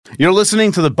You're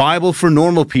listening to the Bible for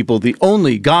Normal People, the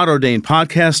only God-ordained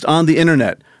podcast on the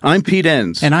internet. I'm Pete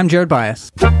Enns. And I'm Jared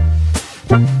Bias.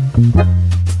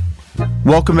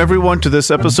 Welcome, everyone, to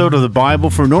this episode of the Bible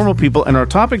for Normal People, and our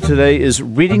topic today is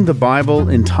reading the Bible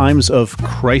in times of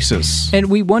crisis. And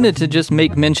we wanted to just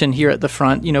make mention here at the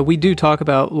front, we do talk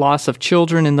about loss of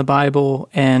children in the Bible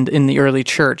and in the early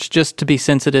church, just to be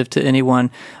sensitive to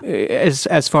anyone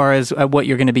as far as what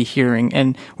you're going to be hearing.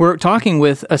 And we're talking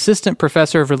with Assistant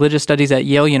Professor of Religious Studies at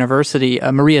Yale University,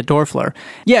 Maria Doerfler.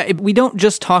 Yeah, we don't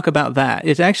just talk about that.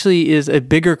 It actually is a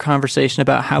bigger conversation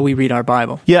about how we read our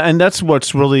Bible. Yeah, and that's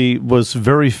what's really was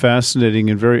very fascinating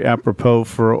and very apropos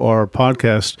for our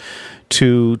podcast,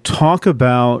 to talk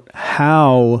about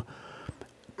how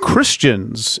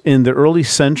Christians in the early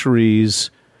centuries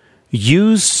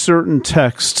used certain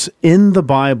texts in the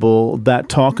Bible that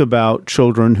talk about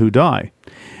children who die.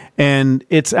 And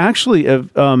it's actually,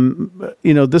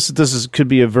 this could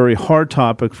be a very hard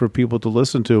topic for people to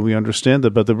listen to. We understand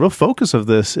that, but the real focus of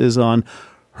this is on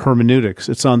hermeneutics.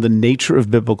 It's on the nature of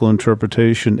biblical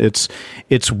interpretation.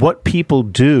 It's what people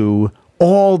do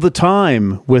all the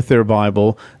time with their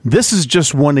Bible. This is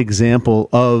just one example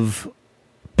of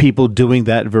people doing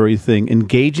that very thing,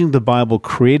 engaging the Bible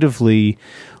creatively,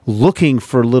 looking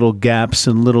for little gaps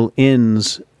and little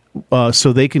ins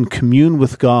so they can commune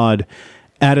with God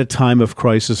at a time of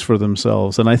crisis for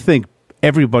themselves. And I think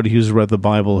everybody who's read the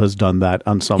Bible has done that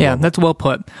on some level. Yeah, that's well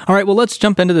put. All right, well, let's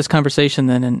jump into this conversation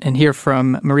then and hear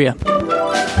from Maria.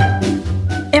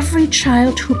 Every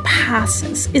child who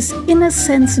passes is, in a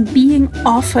sense, being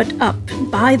offered up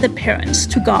by the parents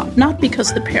to God, not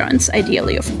because the parents,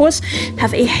 ideally, of course,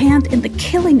 have a hand in the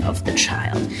killing of the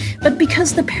child, but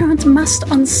because the parents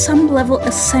must, on some level,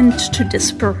 assent to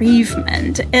this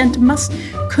bereavement and must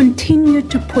continue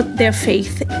to put their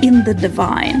faith in the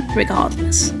divine,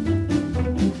 regardless.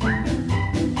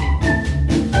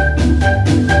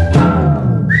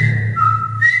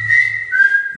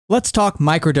 Let's talk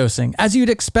microdosing, as you'd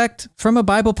expect from a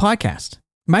Bible podcast.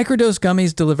 Microdose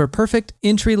gummies deliver perfect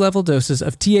entry-level doses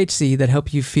of THC that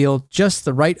help you feel just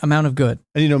the right amount of good.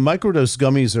 And microdose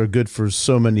gummies are good for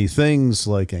so many things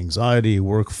like anxiety,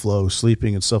 workflow,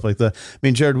 sleeping, and stuff like that. I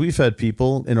mean, Jared, we've had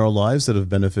people in our lives that have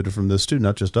benefited from this too,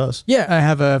 not just us. Yeah, I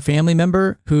have a family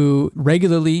member who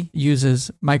regularly uses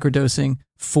microdosing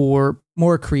for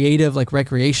more creative, like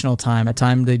recreational time, a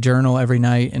time they journal every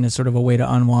night, and it's sort of a way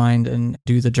to unwind and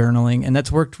do the journaling, and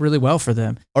that's worked really well for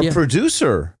them. Our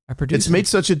producer. It's made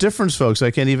such a difference, folks. I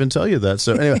can't even tell you that.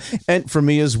 So anyway, and for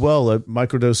me as well,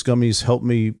 microdose gummies help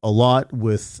me a lot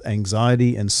with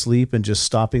anxiety and sleep and just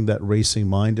stopping that racing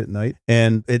mind at night,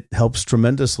 and it helps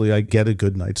tremendously. I get a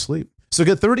good night's sleep. So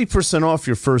get 30% off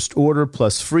your first order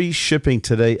plus free shipping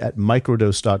today at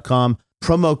microdose.com.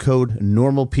 Promo code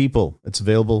NORMALPEOPLE. It's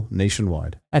available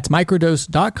nationwide. That's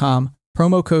microdose.com,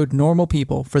 promo code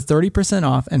NORMALPEOPLE for 30%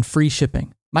 off and free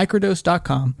shipping.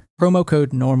 Microdose.com, promo code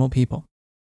NORMALPEOPLE.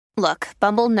 Look,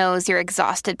 Bumble knows you're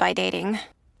exhausted by dating.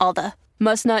 All the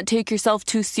must not take yourself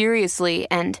too seriously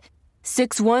and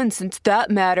 6'1" since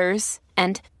that matters.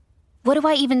 And what do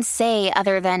I even say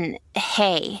other than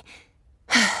hey?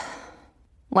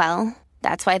 Well,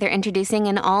 that's why they're introducing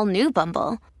an all-new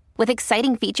Bumble. With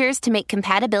exciting features to make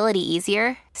compatibility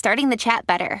easier, starting the chat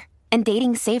better, and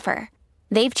dating safer.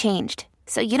 They've changed,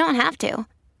 so you don't have to.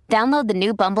 Download the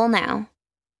new Bumble now.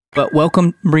 But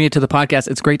welcome, Maria, to the podcast.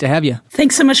 It's great to have you.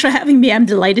 Thanks so much for having me. I'm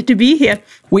delighted to be here.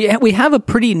 We have a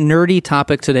pretty nerdy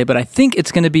topic today, but I think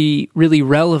it's going to be really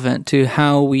relevant to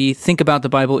how we think about the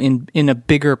Bible in a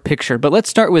bigger picture. But let's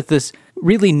start with this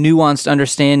really nuanced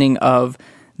understanding of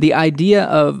the idea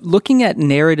of looking at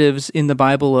narratives in the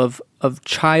Bible of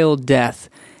child death,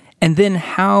 and then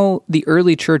how the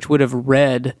early church would have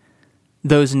read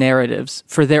those narratives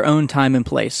for their own time and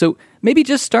place. So maybe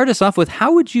just start us off with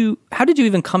how did you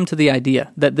even come to the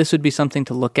idea that this would be something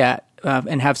to look at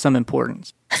and have some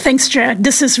importance? Thanks, Jared.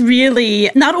 This is really,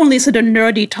 not only is it a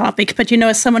nerdy topic, but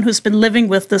as someone who's been living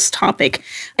with this topic,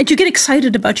 and you get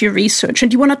excited about your research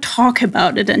and you want to talk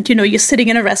about it. And, you're sitting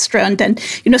in a restaurant and,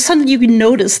 suddenly you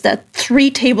notice that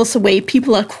 3 tables away,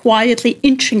 people are quietly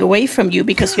inching away from you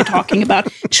because you're talking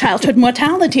about childhood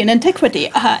mortality and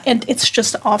antiquity. And it's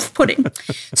just off-putting.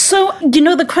 So,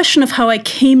 the question of how I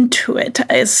came to it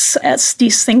is, as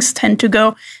these things tend to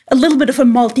go, a little bit of a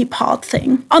multi-part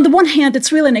thing. On the one hand,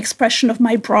 it's really an expression of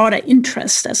my broader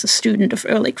interest as a student of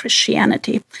early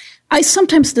Christianity. I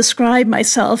sometimes describe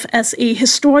myself as a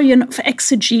historian of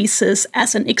exegesis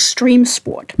as an extreme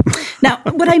sport. Now,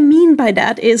 what I mean by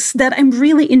that is that I'm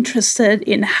really interested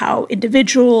in how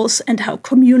individuals and how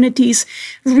communities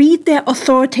read their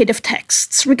authoritative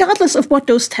texts, regardless of what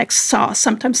those texts are.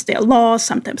 Sometimes they're law,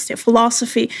 sometimes they're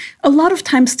philosophy, a lot of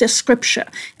times they're scripture,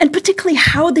 and particularly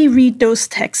how they read those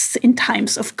texts in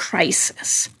times of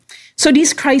crisis. So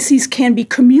these crises can be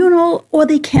communal or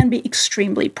they can be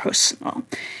extremely personal.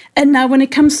 And now when it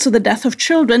comes to the death of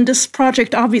children, this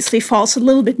project obviously falls a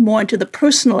little bit more into the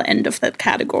personal end of that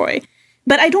category.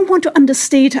 But I don't want to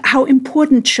understate how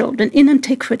important children in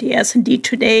antiquity, as indeed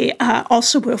today,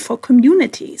 also were for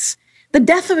communities. The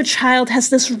death of a child has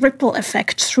this ripple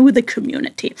effect through the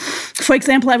community. For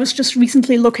example, I was just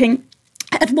recently looking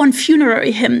at one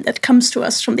funerary hymn that comes to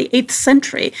us from the 8th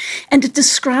century, and it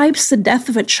describes the death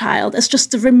of a child as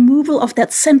just the removal of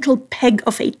that central peg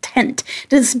of a tent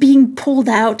that is being pulled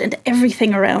out and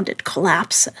everything around it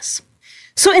collapses.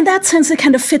 So in that sense, it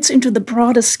kind of fits into the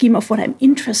broader scheme of what I'm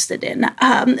interested in.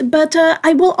 But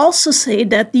I will also say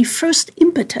that the first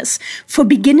impetus for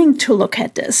beginning to look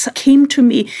at this came to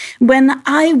me when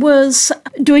I was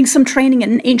doing some training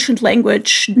in an ancient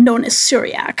language known as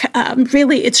Syriac.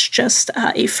 Really, it's just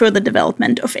a further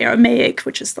development of Aramaic,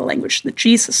 which is the language that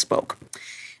Jesus spoke.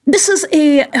 This is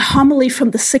a homily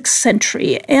from the 6th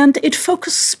century, and it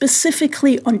focused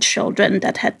specifically on children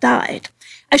that had died.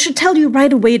 I should tell you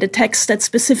right away the texts that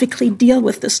specifically deal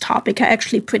with this topic are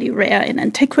actually pretty rare in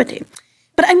antiquity.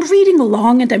 But I'm reading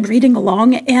along,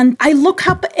 and I look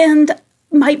up and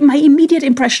my immediate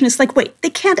impression is like, wait, they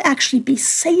can't actually be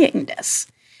saying this.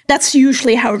 That's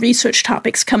usually how research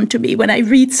topics come to me when I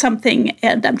read something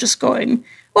and I'm just going,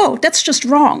 whoa, that's just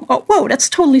wrong. Or, whoa, that's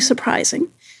totally surprising.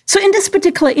 So in this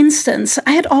particular instance,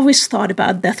 I had always thought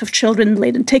about death of children in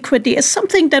late antiquity as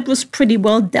something that was pretty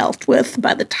well dealt with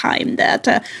by the time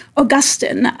that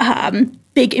Augustine,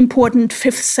 big, important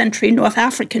 5th century North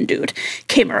African dude,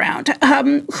 came around,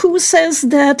 who says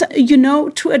that,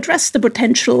 to address the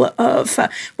potential of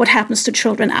what happens to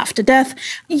children after death,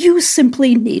 you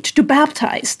simply need to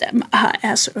baptize them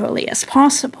as early as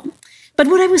possible. But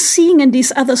what I was seeing in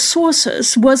these other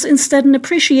sources was instead an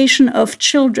appreciation of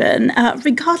children,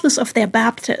 regardless of their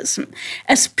baptism,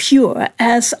 as pure,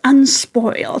 as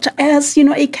unspoiled, as,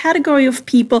 a category of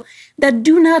people that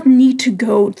do not need to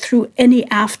go through any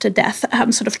after-death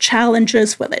sort of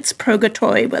challenges, whether it's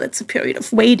purgatory, whether it's a period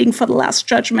of waiting for the Last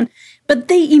Judgment, but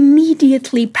they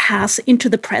immediately pass into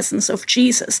the presence of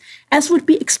Jesus, as would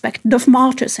be expected of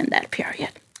martyrs in that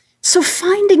period. So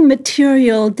finding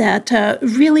material that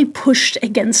really pushed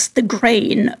against the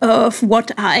grain of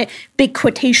what I, big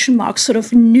quotation marks, sort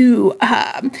of knew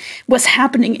was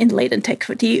happening in late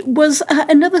antiquity was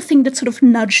another thing that sort of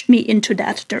nudged me into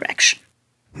that direction.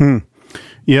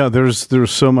 Yeah, there's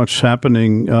so much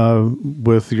happening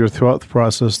with your thought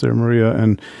process there, Maria.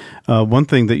 And one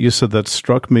thing that you said that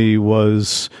struck me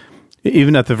was,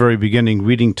 even at the very beginning,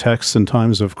 reading texts in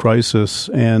times of crisis,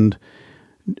 and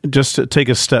just to take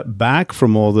a step back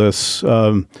from all this,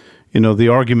 the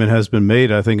argument has been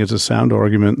made, I think it's a sound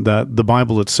argument, that the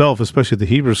Bible itself, especially the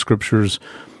Hebrew Scriptures,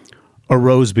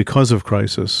 arose because of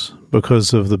crisis,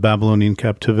 because of the Babylonian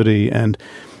captivity, and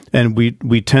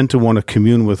we tend to want to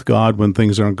commune with God when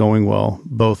things aren't going well,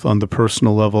 both on the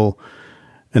personal level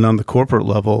and on the corporate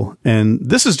level. And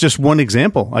this is just one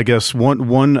example, I guess,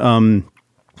 one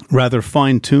rather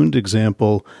fine-tuned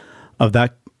example of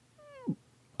that,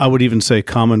 I would even say,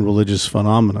 common religious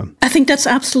phenomenon. I think that's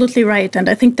absolutely right. And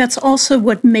I think that's also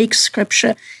what makes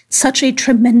Scripture such a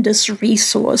tremendous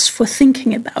resource for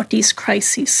thinking about these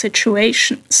crisis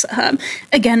situations,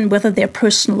 again, whether they're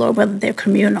personal or whether they're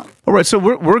communal. All right, so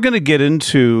we're going to get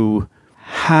into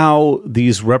how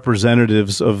these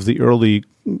representatives of the early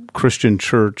Christian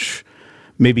church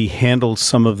maybe handled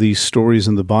some of these stories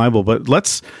in the Bible. But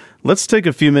let's take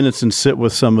a few minutes and sit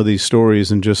with some of these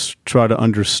stories and just try to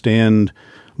understand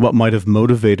what might have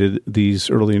motivated these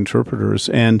early interpreters.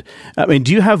 And I mean,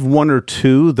 do you have one or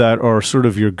two that are sort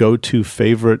of your go-to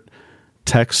favorite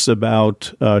texts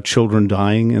about children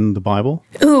dying in the Bible?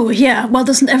 Oh, yeah. Well,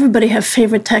 doesn't everybody have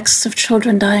favorite texts of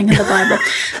children dying in the Bible?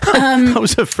 I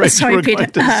was afraid you were going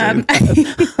to say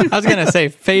that. I was going to say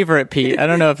favorite, Pete. I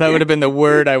don't know if that would have been the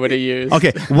word I would have used.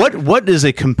 Okay, what is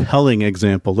a compelling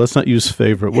example? Let's not use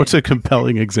favorite. What's a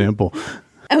compelling example?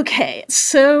 Okay,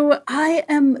 so I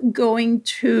am going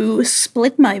to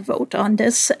split my vote on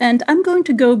this, and I'm going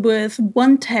to go with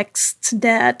one text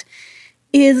that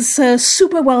is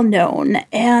super well known,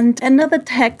 and another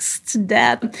text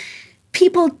that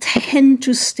people tend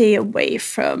to stay away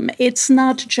from. It's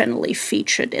not generally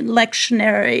featured in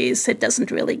lectionaries. It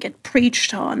doesn't really get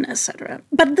preached on, etc.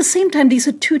 But at the same time, these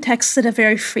are two texts that are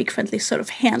very frequently sort of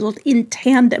handled in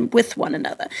tandem with one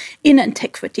another in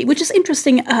antiquity, which is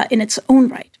interesting in its own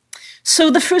right.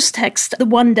 So the first text, the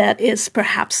one that is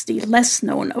perhaps the less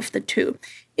known of the two,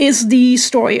 is the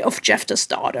story of Jephthah's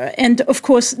daughter. And of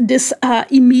course, this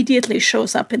immediately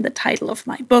shows up in the title of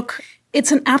my book.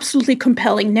 It's an absolutely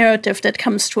compelling narrative that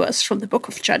comes to us from the book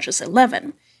of Judges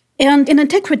 11. And in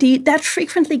antiquity, that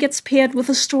frequently gets paired with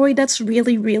a story that's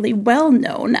really, really well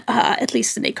known, at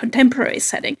least in a contemporary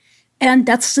setting. And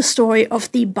that's the story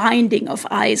of the binding of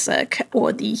Isaac,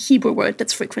 or the Hebrew word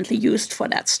that's frequently used for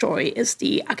that story is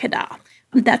the Akedah.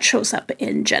 That shows up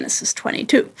in Genesis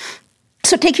 22.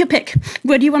 So take your pick.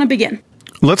 Where do you want to begin?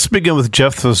 Let's begin with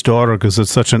Jephthah's daughter, because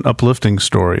it's such an uplifting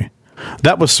story.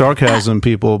 That was sarcasm,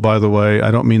 people, by the way.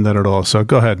 I don't mean that at all. So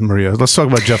go ahead, Maria. Let's talk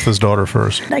about Jephthah's daughter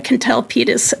first. I can tell Pete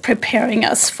is preparing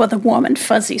us for the warm and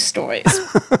fuzzy stories.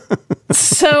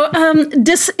 So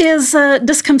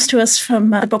this comes to us from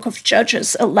the book of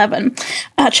Judges 11,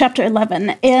 chapter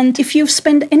 11. And if you've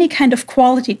spent any kind of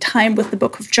quality time with the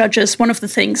book of Judges, one of the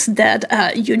things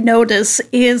that you notice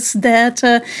is that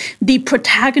the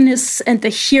protagonists and the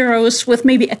heroes, with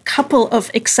maybe a couple of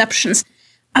exceptions,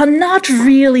 are not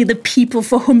really the people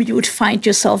for whom you would find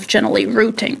yourself generally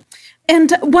rooting.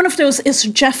 And one of those is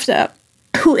Jephthah,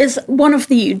 who is one of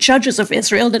the judges of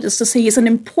Israel. That is to say, he's an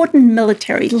important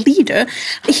military leader.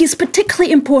 He's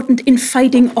particularly important in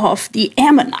fighting off the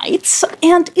Ammonites.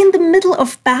 And in the middle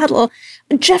of battle,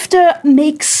 Jephthah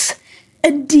makes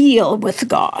a deal with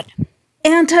God.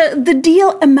 And the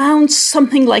deal amounts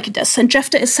something like this. And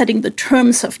Jephthah is setting the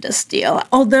terms of this deal,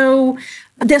 although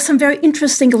there's some very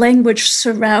interesting language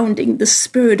surrounding the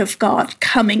Spirit of God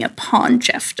coming upon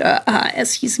Jephthah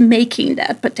as he's making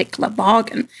that particular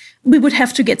bargain. We would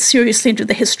have to get seriously into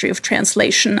the history of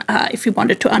translation if we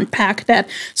wanted to unpack that.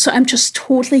 So I'm just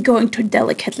totally going to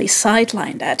delicately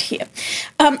sideline that here.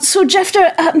 So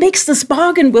Jephthah makes this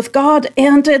bargain with God,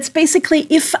 and it's basically,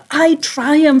 if I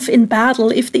triumph in battle,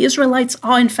 if the Israelites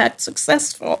are in fact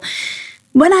successful,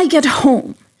 when I get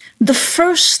home, the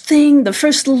first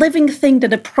living thing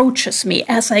that approaches me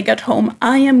as I get home,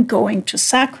 I am going to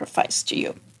sacrifice to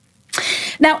you.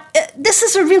 Now, this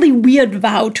is a really weird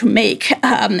vow to make,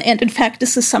 and in fact,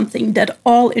 this is something that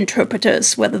all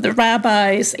interpreters, whether the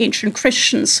rabbis, ancient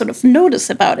Christians, sort of notice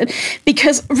about it,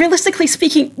 because realistically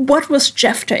speaking, what was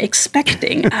Jephthah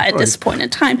expecting at this point in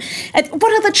time? And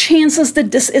what are the chances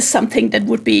that this is something that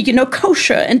would be,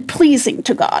 kosher and pleasing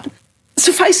to God?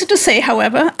 Suffice it to say,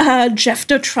 however,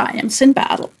 Jephthah triumphs in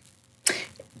battle.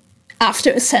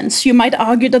 After a sense, you might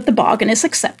argue that the bargain is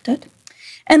accepted.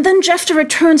 And then Jephthah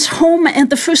returns home, and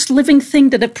the first living thing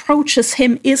that approaches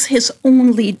him is his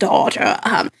only daughter.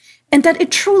 And that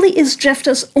it truly is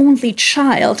Jephthah's only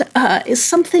child is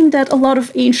something that a lot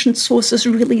of ancient sources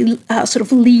really sort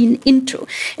of lean into.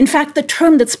 In fact, the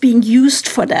term that's being used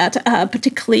for that,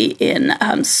 particularly in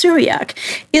Syriac,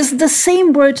 is the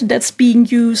same word that's being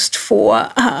used for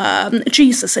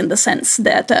Jesus, in the sense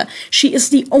that she is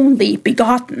the only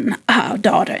begotten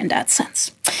daughter in that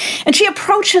sense. And she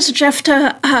approaches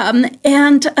Jephthah,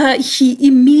 and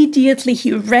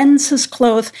he rends his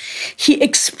clothes, he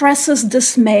expresses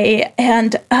dismay,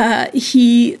 and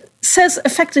he says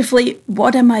effectively,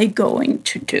 "What am I going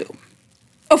to do?"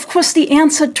 Of course, the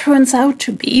answer turns out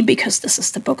to be, because this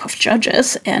is the book of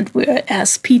Judges, and we're,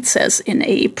 as Pete says, in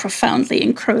a profoundly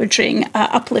encouraging,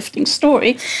 uplifting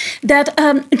story, that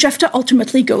Jephthah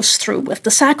ultimately goes through with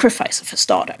the sacrifice of his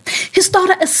daughter. His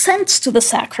daughter assents to the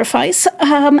sacrifice,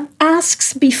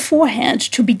 asks beforehand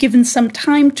to be given some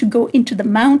time to go into the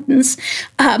mountains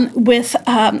with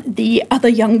the other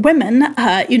young women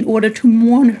in order to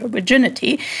mourn her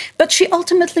virginity, but she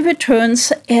ultimately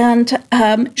returns, and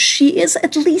she is,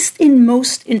 at least in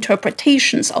most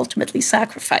interpretations, ultimately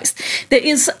sacrificed. There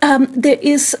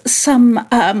is some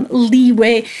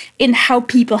leeway in how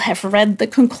people have read the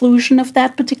conclusion of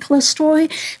that particular story,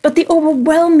 but the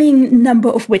overwhelming number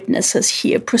of witnesses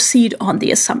here proceed on the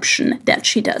assumption that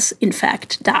she does, in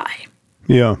fact, die.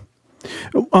 Yeah.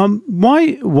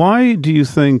 Why do you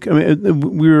think? I mean,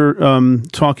 we were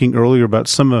talking earlier about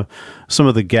some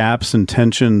of the gaps and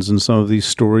tensions in some of these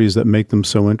stories that make them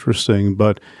so interesting,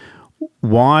 but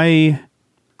why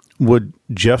would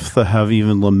Jephthah have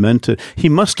even lamented? He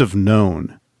must have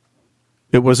known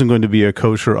it wasn't going to be a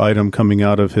kosher item coming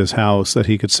out of his house that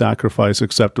he could sacrifice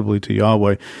acceptably to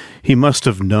Yahweh. He must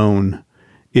have known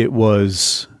it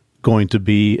was going to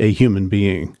be a human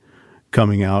being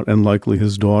coming out, and likely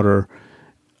his daughter.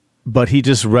 but he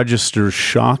just registers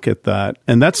shock at that.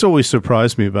 And that's always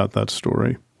surprised me about that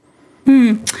story.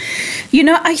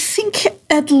 I think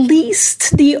at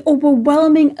least the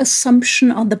overwhelming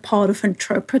assumption on the part of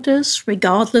interpreters,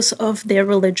 regardless of their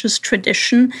religious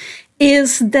tradition,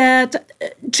 is that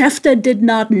Jephthah did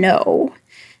not know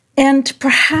and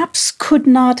perhaps could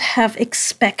not have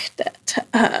expected.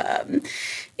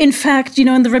 In fact,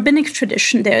 in the rabbinic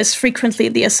tradition, there is frequently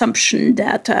the assumption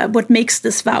that what makes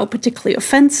this vow particularly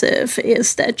offensive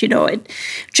is that,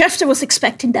 Jephthah was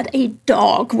expecting that a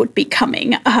dog would be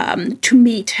coming to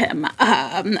meet him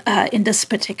in this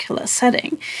particular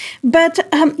setting. But,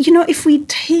 if we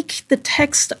take the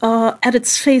text at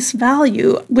its face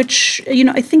value, which,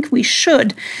 I think we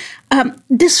should,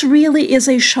 this really is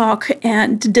a shock,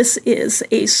 and this is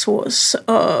a source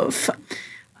of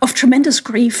tremendous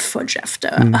grief for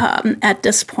Jephthah at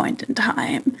this point in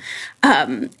time.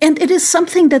 And it is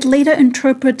something that later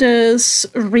interpreters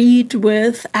read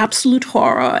with absolute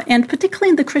horror, and particularly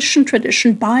in the Christian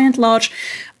tradition, by and large,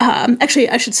 actually,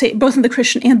 I should say both in the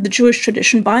Christian and the Jewish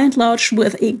tradition, by and large,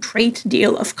 with a great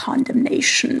deal of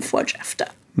condemnation for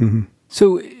Jephthah. Mm-hmm.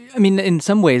 So, in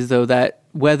some ways, though, that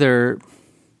whether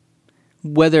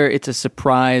it's a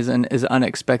surprise and is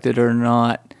unexpected or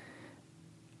not,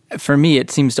 for me, it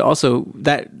seems to also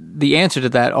that the answer to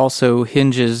that also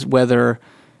hinges whether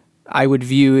I would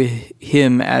view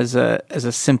him as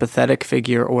a sympathetic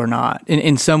figure or not.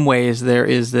 In some ways, there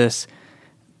is this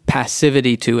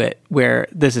passivity to it where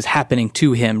this is happening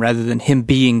to him rather than him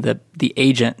being the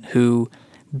agent who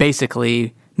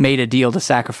basically made a deal to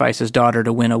sacrifice his daughter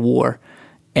to win a war.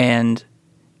 And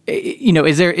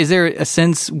is there a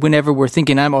sense whenever we're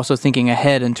thinking? I'm also thinking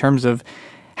ahead in terms of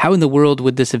how in the world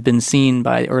would this have been seen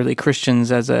by early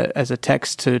Christians as a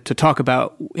text to talk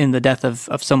about in the death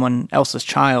of someone else's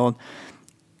child?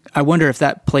 I wonder if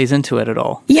that plays into it at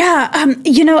all. Yeah,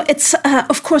 it's,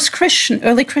 of course,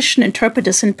 early Christian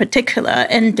interpreters in particular,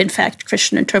 and in fact,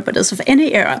 Christian interpreters of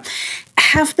any era,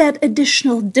 have that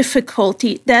additional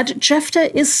difficulty that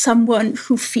Jephthah is someone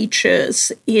who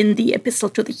features in the Epistle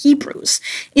to the Hebrews,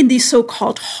 in the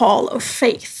so-called Hall of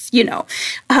Faith,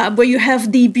 where you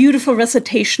have the beautiful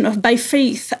recitation of by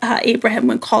faith, Abraham,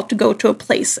 when called to go to a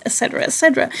place, etc.,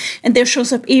 etc. And there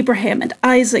shows up Abraham and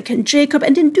Isaac and Jacob,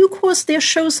 and in due course there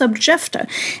shows up Jephthah.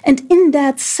 And in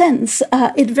that sense,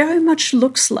 it very much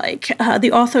looks like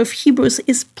the author of Hebrews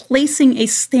is placing a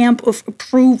stamp of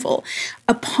approval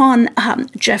upon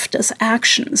Jephthah's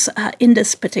actions in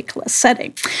this particular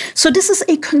setting. So this is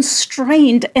a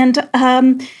constrained and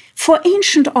for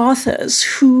ancient authors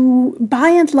who, by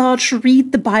and large,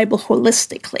 read the Bible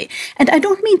holistically, and I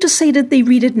don't mean to say that they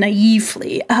read it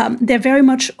naively, they're very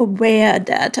much aware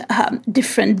that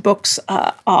different books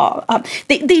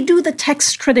they do the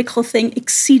text critical thing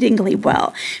exceedingly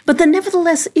well, but there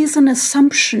nevertheless is an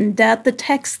assumption that the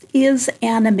text is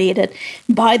animated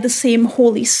by the same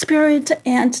Holy Spirit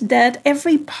and that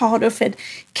every part of it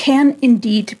can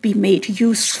indeed be made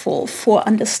useful for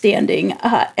understanding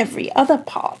every other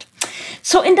part.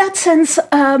 So in that sense,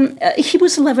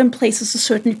 Hebrews 11 places a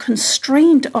certain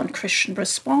constraint on Christian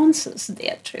responses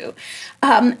thereto.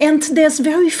 And there's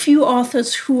very few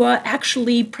authors who are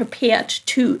actually prepared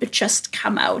to just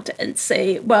come out and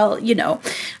say, well,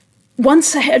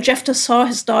 once Jephthah saw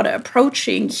his daughter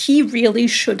approaching, he really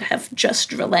should have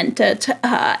just relented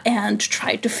and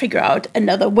tried to figure out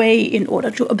another way in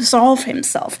order to absolve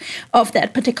himself of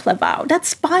that particular vow.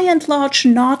 That's by and large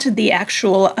not the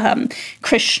actual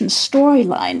Christian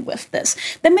storyline with this.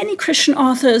 There are many Christian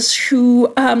authors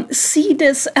who see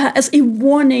this as a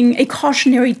warning, a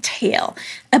cautionary tale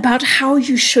about how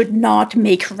you should not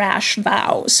make rash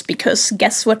vows, because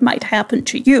guess what might happen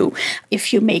to you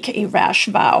if you make a rash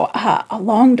vow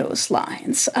along those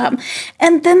lines.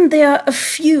 And then there are a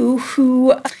few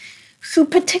who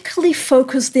particularly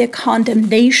focus their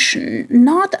condemnation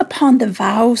not upon the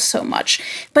vow so much,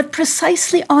 but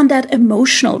precisely on that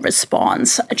emotional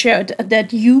response, Jared,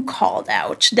 that you called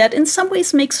out, that in some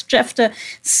ways makes Jephthah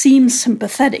seem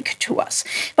sympathetic to us.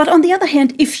 But on the other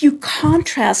hand, if you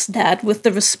contrast that with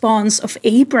the response of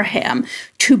Abraham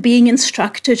to being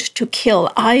instructed to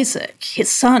kill Isaac, his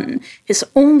son, his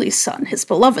only son, his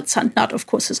beloved son, not, of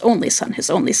course, his only son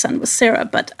was Sarah,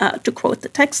 but to quote the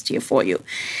text here for you,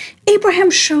 Abraham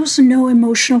shows no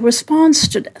emotional response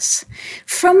to this.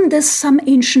 From this, some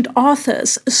ancient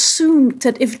authors assumed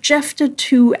that if Jephthah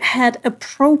too had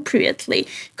appropriately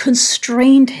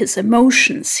constrained his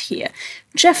emotions here,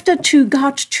 Jephthah too,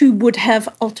 God too would have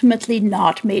ultimately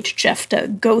not made Jephthah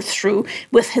go through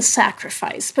with his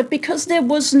sacrifice, but because there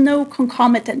was no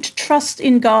concomitant trust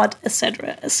in God,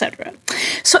 etc., etc.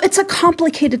 So it's a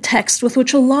complicated text with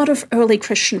which a lot of early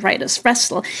Christian writers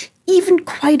wrestle, even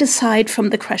quite aside from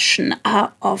the question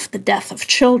of the death of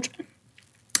children.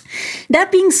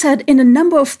 That being said, in a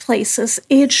number of places,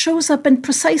 it shows up, and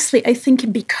precisely, I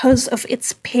think, because of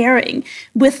its pairing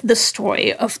with the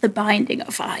story of the binding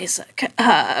of Isaac.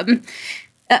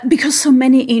 Because so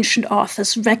many ancient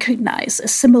authors recognize a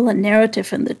similar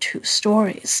narrative in the two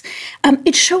stories.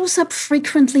 It shows up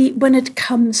frequently when it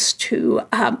comes to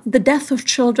the death of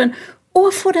children, or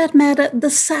for that matter, the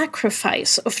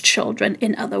sacrifice of children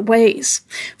in other ways.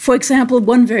 For example,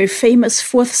 one very famous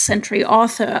 4th century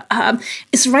author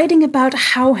is writing about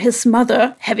how his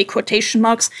mother, heavy quotation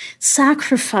marks,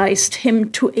 sacrificed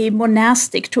him to a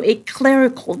monastic, to a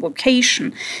clerical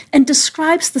vocation, and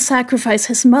describes the sacrifice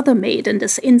his mother made in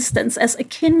this instance as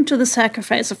akin to the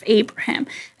sacrifice of Abraham,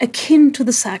 akin to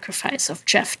the sacrifice of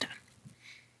Jephthah.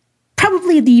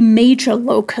 Probably the major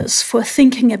locus for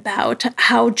thinking about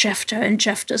how Jephthah and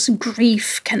Jephthah's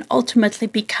grief can ultimately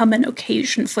become an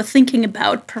occasion for thinking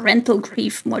about parental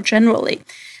grief more generally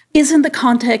is in the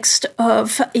context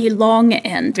of a long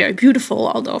and very beautiful,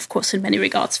 although of course in many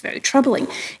regards very troubling,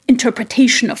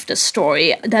 interpretation of the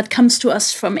story that comes to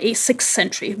us from a 6th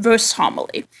century verse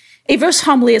homily. A verse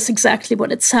homily is exactly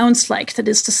what it sounds like. That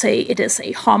is to say, it is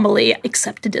a homily,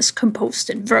 except it is composed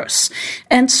in verse.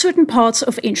 And certain parts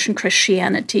of ancient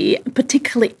Christianity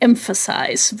particularly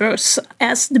emphasize verse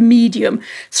as the medium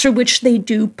through which they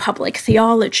do public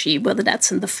theology, whether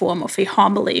that's in the form of a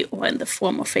homily or in the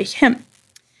form of a hymn.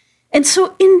 And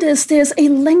so in this, there's a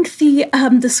lengthy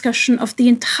discussion of the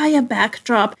entire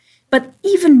backdrop, but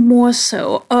even more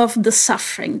so of the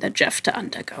suffering that Jephthah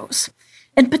undergoes.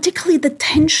 And particularly the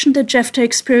tension that Jephthah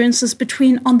experiences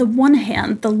between, on the one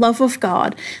hand, the love of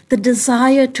God, the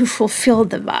desire to fulfill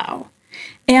the vow,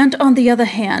 and on the other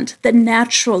hand, the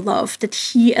natural love that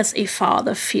he as a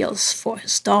father feels for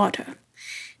his daughter.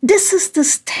 This is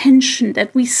this tension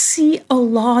that we see a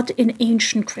lot in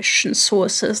ancient Christian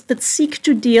sources that seek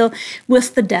to deal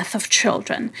with the death of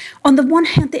children. On the one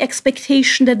hand, the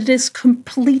expectation that it is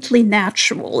completely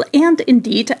natural and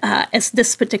indeed, as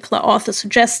this particular author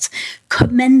suggests,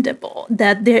 commendable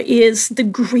that there is the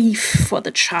grief for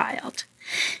the child.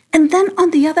 And then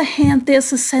on the other hand,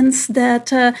 there's a sense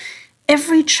that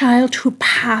every child who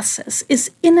passes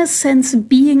is, in a sense,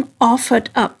 being offered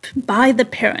up by the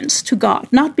parents to God,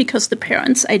 not because the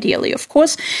parents, ideally, of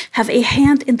course, have a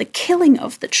hand in the killing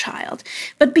of the child,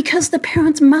 but because the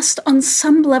parents must, on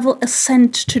some level,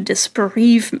 assent to this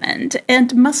bereavement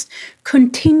and must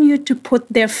continue to put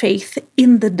their faith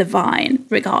in the divine,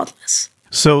 regardless.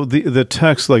 So the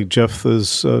text, like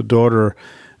Jephthah's daughter,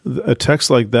 a text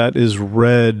like that is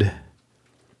read,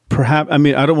 perhaps, I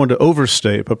mean, I don't want to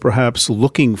overstate, but perhaps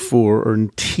looking for or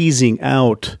teasing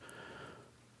out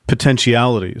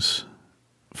potentialities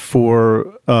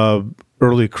for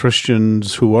early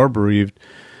Christians who are bereaved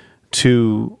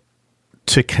to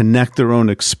connect their own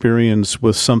experience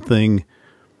with something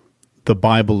the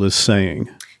Bible is saying.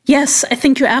 Yes, I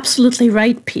think you're absolutely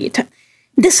right, Pete.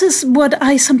 This is what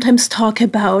I sometimes talk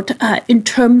about in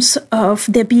terms of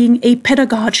there being a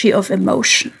pedagogy of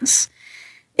emotions.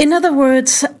 In other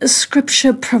words,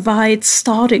 Scripture provides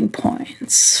starting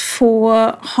points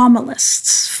for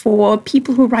homilists, for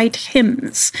people who write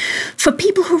hymns, for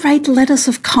people who write letters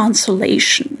of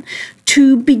consolation,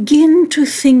 to begin to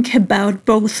think about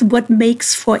both what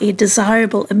makes for a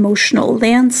desirable emotional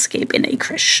landscape in a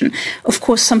Christian, of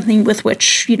course, something with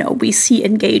which, we see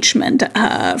engagement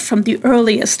from the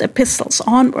earliest epistles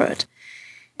onward.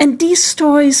 And these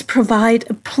stories provide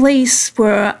a place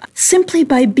where, simply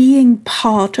by being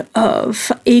part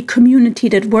of a community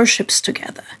that worships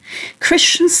together,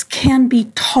 Christians can be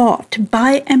taught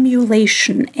by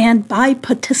emulation and by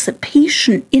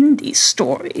participation in these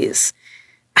stories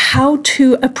how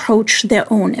to approach their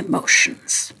own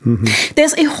emotions. Mm-hmm.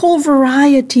 There's a whole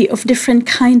variety of different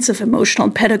kinds of emotional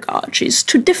pedagogies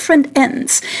to different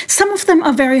ends. Some of them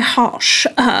are very harsh.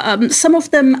 Some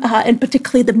of them, and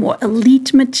particularly the more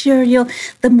elite material,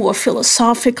 the more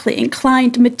philosophically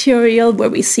inclined material, where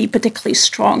we see particularly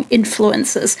strong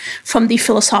influences from the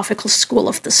philosophical school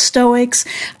of the Stoics,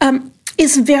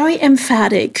 is very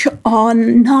emphatic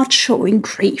on not showing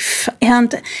grief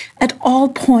and at all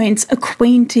points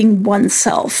acquainting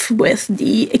oneself with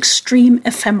the extreme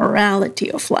ephemerality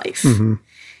of life. Mm-hmm.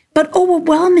 But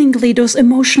overwhelmingly, those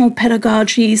emotional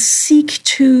pedagogies seek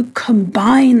to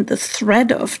combine the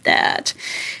thread of that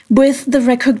with the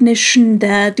recognition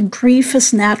that grief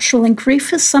is natural and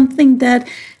grief is something that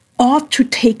ought to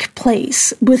take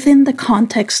place within the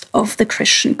context of the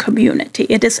Christian community.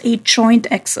 It is a joint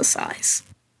exercise.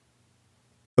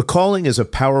 A calling is a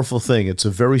powerful thing. It's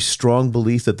a very strong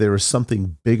belief that there is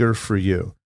something bigger for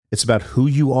you. It's about who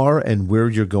you are and where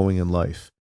you're going in life.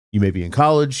 You may be in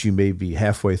college, you may be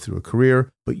halfway through a career,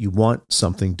 but you want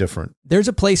something different. There's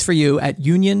a place for you at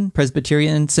Union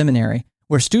Presbyterian Seminary,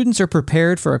 where students are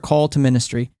prepared for a call to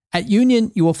ministry. At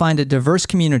Union, you will find a diverse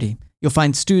community. You'll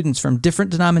find students from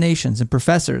different denominations and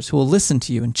professors who will listen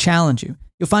to you and challenge you.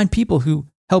 You'll find people who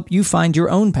help you find your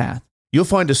own path. You'll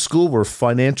find a school where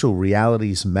financial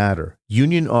realities matter.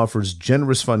 Union offers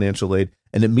generous financial aid,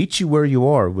 and it meets you where you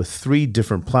are with 3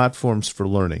 different platforms for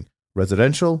learning: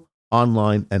 residential,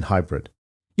 online, and hybrid.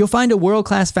 You'll find a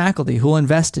world-class faculty who will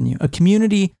invest in you, a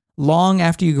community long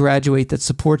after you graduate that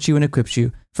supports you and equips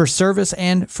you for service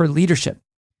and for leadership.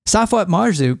 Safwat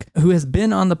Marzouk, who has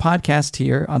been on the podcast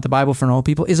here on the Bible for Normal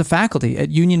People, is a faculty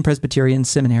at Union Presbyterian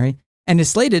Seminary and is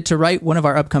slated to write one of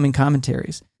our upcoming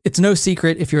commentaries. It's no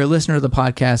secret, if you're a listener of the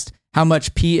podcast, how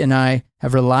much P and I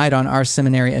have relied on our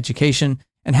seminary education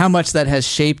and how much that has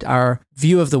shaped our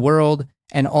view of the world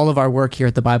and all of our work here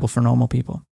at the Bible for Normal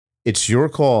People. It's your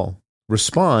call.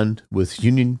 Respond with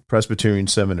Union Presbyterian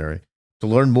Seminary. To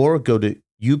learn more, go to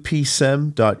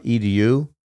upsem.edu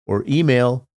or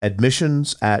email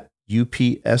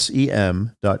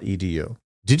admissions@upsem.edu.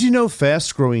 Did you know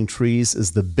Fast Growing Trees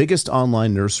is the biggest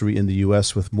online nursery in the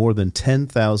U.S. with more than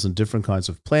 10,000 different kinds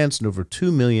of plants and over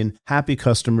 2 million happy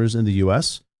customers in the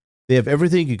U.S.? They have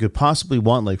everything you could possibly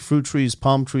want, like fruit trees,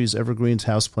 palm trees, evergreens,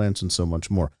 houseplants, and so much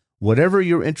more. Whatever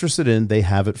you're interested in, they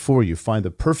have it for you. Find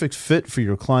the perfect fit for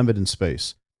your climate and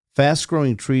space. Fast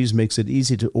Growing Trees makes it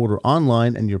easy to order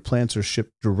online, and your plants are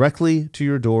shipped directly to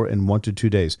your door in 1 to 2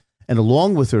 days. And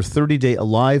along with their 30-day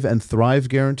Alive and Thrive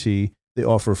guarantee, they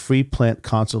offer free plant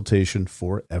consultation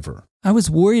forever. I was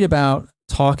worried about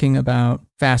talking about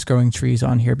fast-growing trees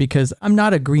on here because I'm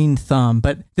not a green thumb,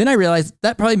 but then I realized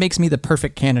that probably makes me the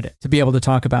perfect candidate to be able to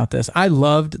talk about this. I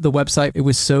loved the website. It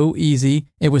was so easy.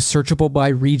 It was searchable by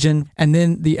region. And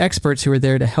then the experts who are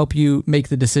there to help you make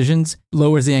the decisions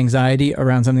lowers the anxiety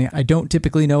around something I don't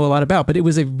typically know a lot about, but it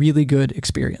was a really good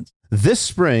experience. This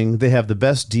spring, they have the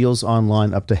best deals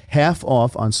online, up to half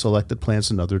off on selected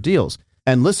plants and other deals.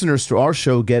 And listeners to our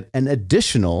show get an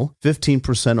additional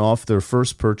 15% off their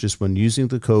first purchase when using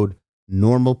the code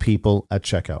NORMALPEOPLE at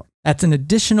checkout. That's an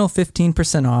additional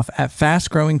 15% off at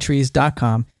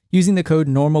fastgrowingtrees.com using the code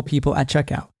NORMALPEOPLE at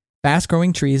checkout.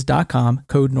 Fastgrowingtrees.com,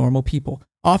 code NORMALPEOPLE.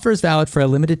 Offer is valid for a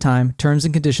limited time. Terms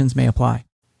and conditions may apply.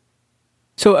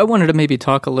 So I wanted to maybe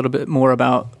talk a little bit more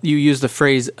about, you used the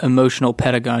phrase emotional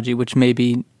pedagogy, which may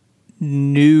be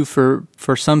new for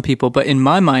some people, but in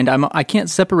my mind, I can't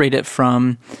separate it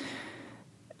from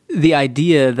the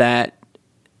idea that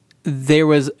there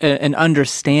was an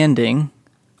understanding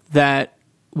that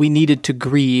we needed to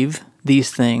grieve these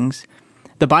things.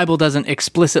 The Bible doesn't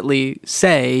explicitly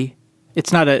say,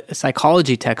 it's not a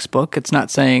psychology textbook. It's not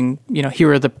saying,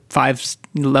 here are the 5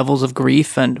 levels of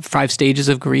grief and 5 stages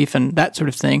of grief and that sort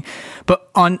of thing. But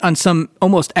on some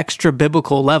almost extra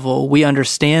biblical level, we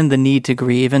understand the need to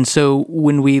grieve. And so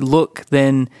when we look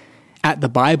then at the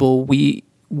Bible,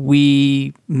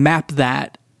 we map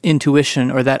that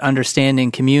intuition or that understanding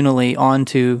communally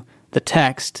onto the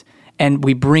text, and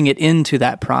we bring it into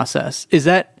that process. Is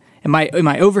that Am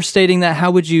I overstating that?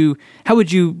 How would you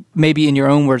maybe in your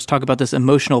own words talk about this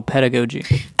emotional pedagogy?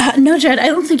 No, Jed, I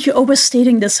don't think you're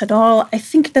overstating this at all. I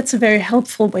think that's a very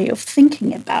helpful way of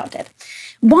thinking about it.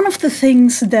 One of the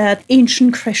things that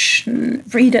ancient Christian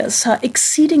readers are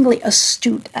exceedingly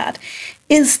astute at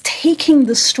is taking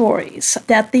the stories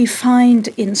that they find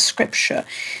in Scripture,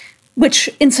 which,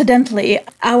 incidentally,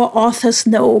 our authors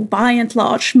know by and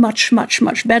large much, much,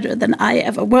 much better than I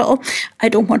ever will. I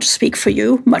don't want to speak for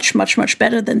you, much, much, much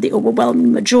better than the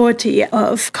overwhelming majority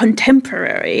of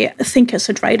contemporary thinkers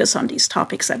and writers on these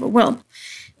topics ever will.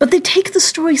 But they take the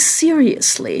story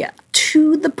seriously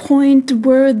to the point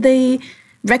where they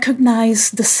recognize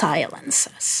the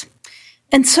silences.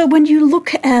 And so when you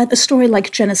look at a story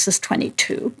like Genesis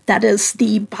 22, that is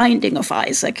the binding of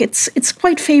Isaac, it's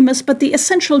quite famous, but the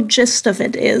essential gist of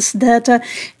it is that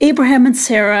Abraham and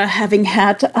Sarah, having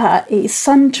had a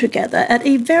son together at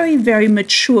a very, very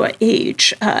mature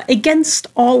age, against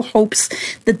all hopes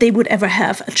that they would ever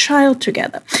have a child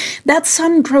together, that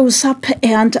son grows up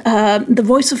and the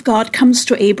voice of God comes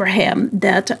to Abraham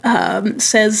that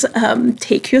says,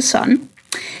 take your son,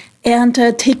 and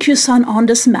take your son on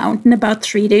this mountain about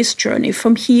 3 days' journey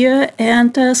from here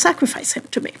and sacrifice him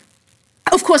to me.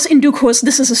 Of course, in due course,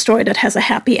 this is a story that has a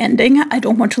happy ending. I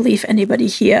don't want to leave anybody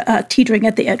here teetering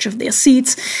at the edge of their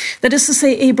seats. That is to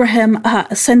say, Abraham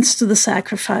ascends to the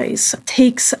sacrifice,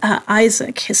 takes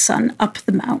Isaac, his son, up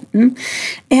the mountain.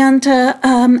 And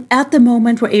at the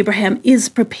moment where Abraham is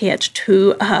prepared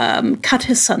to cut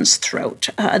his son's throat,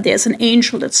 there's an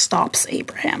angel that stops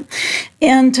Abraham.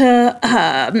 And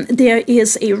there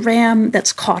is a ram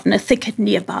that's caught in a thicket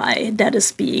nearby that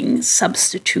is being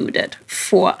substituted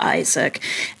for Isaac.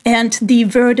 And the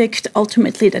verdict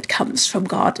ultimately that comes from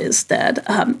God is that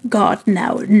God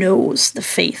now knows the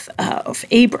faith of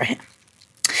Abraham.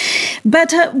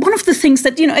 But one of the things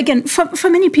that, again, for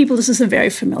many people, this is a very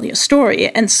familiar story.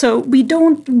 And so we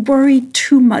don't worry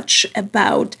too much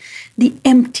about the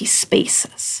empty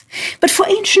spaces. But for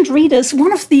ancient readers,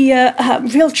 one of the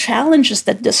real challenges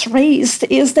that this raised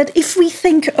is that if we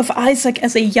think of Isaac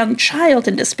as a young child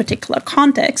in this particular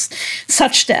context,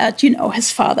 such that,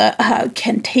 his father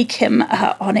can take him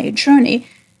on a journey,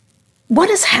 what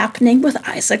is happening with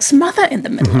Isaac's mother in the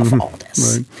middle of all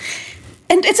this? Right.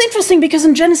 And it's interesting because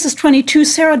in Genesis 22,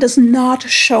 Sarah does not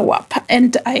show up.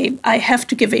 And I have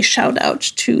to give a shout out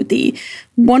to the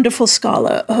wonderful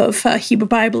scholar of Hebrew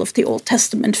Bible of the Old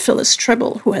Testament, Phyllis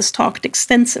Tribble, who has talked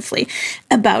extensively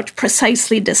about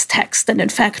precisely this text and in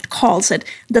fact calls it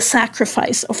the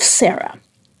sacrifice of Sarah.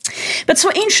 But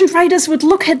so ancient writers would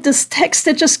look at this text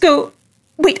and just go,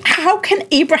 wait, how can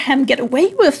Abraham get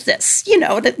away with this?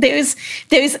 That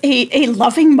there's a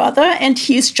loving mother and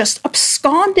he's just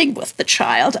absconding with the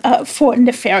child for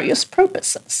nefarious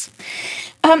purposes.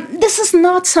 This is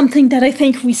not something that I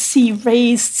think we see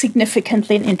raised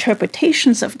significantly in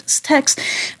interpretations of this text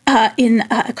in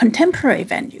a contemporary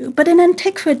venue. But in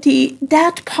antiquity,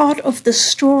 that part of the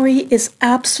story is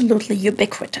absolutely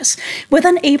ubiquitous, where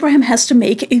then Abraham has to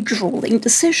make a grueling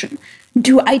decision.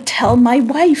 Do I tell my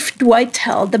wife? Do I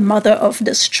tell the mother of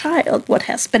this child what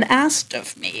has been asked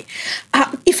of me?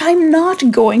 If I'm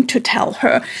not going to tell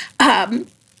her,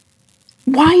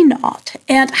 why not?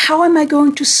 And how am I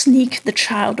going to sneak the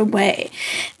child away?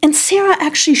 And Sarah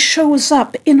actually shows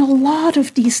up in a lot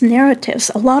of these narratives,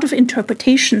 a lot of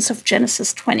interpretations of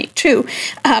Genesis 22.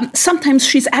 Sometimes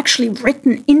she's actually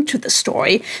written into the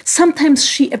story. Sometimes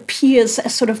she appears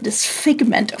as sort of this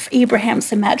figment of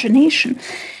Abraham's imagination.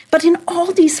 But in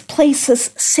all these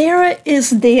places, Sarah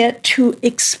is there to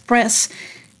express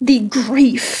the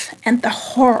grief and the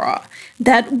horror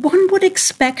that one would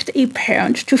expect a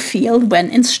parent to feel when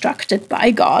instructed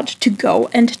by God to go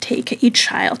and take a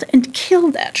child and kill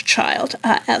that child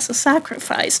as a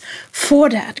sacrifice for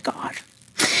that God.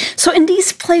 So in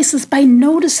these places, by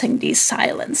noticing these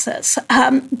silences,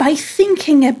 by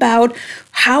thinking about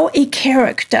how a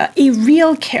character, a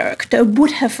real character,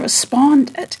 would have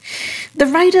responded, the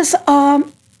writers are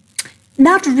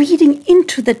not reading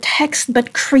into the text,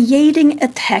 but creating a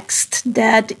text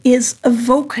that is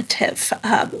evocative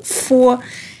for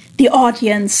the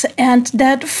audience and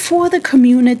that for the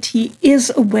community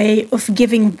is a way of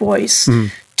giving voice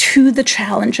to the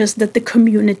challenges that the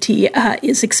community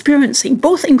is experiencing,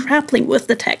 both in grappling with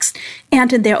the text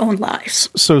and in their own lives.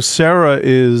 So Sarah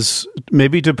is,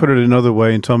 maybe to put it another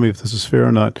way, and tell me if this is fair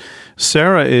or not,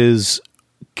 Sarah is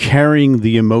carrying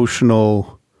the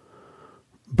emotional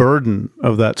burden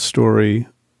of that story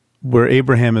where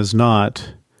Abraham is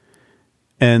not,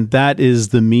 and that is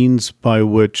the means by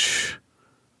which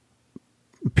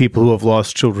people who have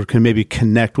lost children can maybe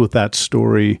connect with that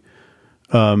story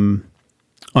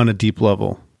on a deep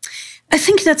level. I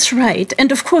think that's right.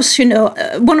 And of course,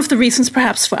 one of the reasons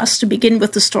perhaps for us to begin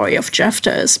with the story of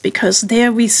Jephthah is because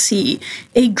there we see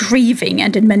a grieving,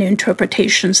 and in many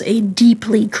interpretations, a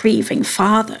deeply grieving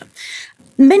father.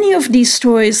 Many of these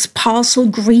stories parcel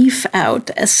grief out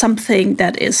as something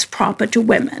that is proper to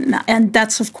women. And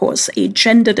that's, of course, a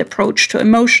gendered approach to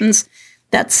emotions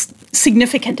that's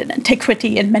significant in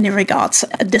antiquity in many regards.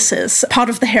 This is part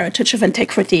of the heritage of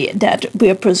antiquity that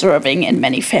we're preserving in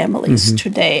many families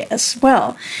today as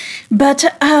well. But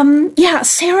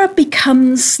Sarah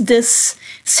becomes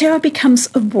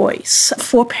a voice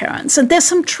for parents. And there's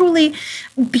some truly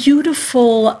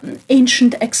beautiful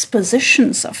ancient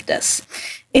expositions of this.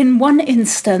 In one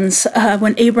instance,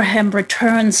 when Abraham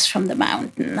returns from the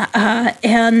mountain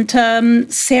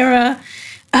and Sarah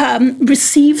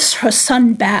receives her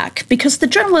son back, because the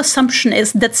general assumption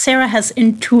is that Sarah has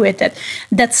intuited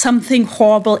that something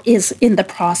horrible is in the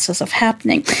process of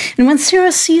happening. And when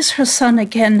Sarah sees her son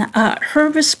again, her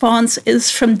response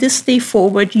is, from this day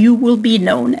forward, you will be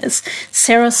known as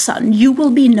Sarah's son. You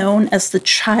will be known as the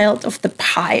child of the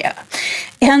pyre.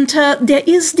 And there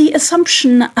is the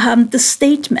assumption, the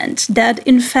statement that,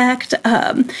 in fact,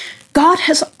 God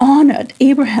has honored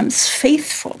Abraham's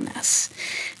faithfulness,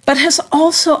 but has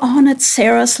also honored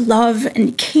Sarah's love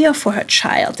and care for her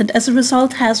child, and as a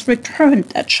result has returned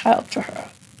that child to her.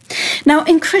 Now,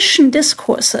 in Christian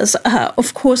discourses,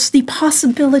 of course, the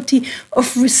possibility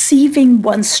of receiving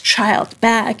one's child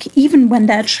back, even when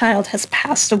that child has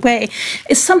passed away,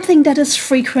 is something that is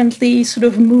frequently sort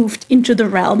of moved into the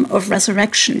realm of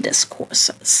resurrection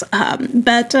discourses.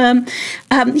 But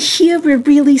here we're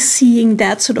really seeing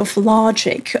that sort of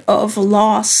logic of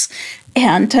loss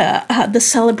and the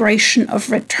celebration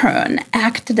of return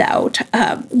acted out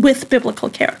with biblical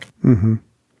character. Mm-hmm.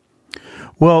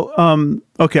 Well,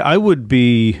 okay, I would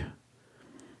be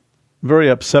very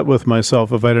upset with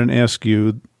myself if I didn't ask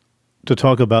you to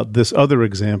talk about this other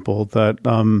example that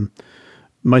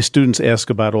my students ask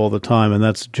about all the time, and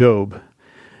that's Job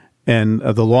and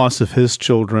the loss of his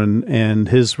children and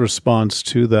his response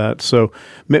to that. So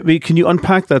maybe can you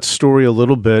unpack that story a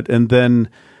little bit and then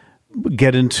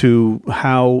get into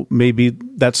how maybe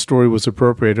that story was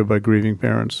appropriated by grieving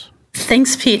parents?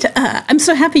 Thanks, Pete. I'm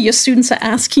so happy your students are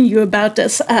asking you about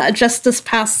this. Just this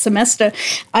past semester,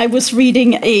 I was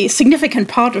reading a significant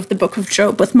part of the book of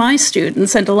Job with my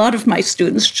students, and a lot of my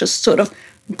students just sort of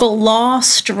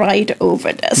glossed right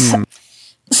over this.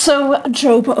 So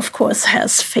Job, of course,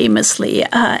 has famously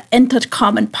entered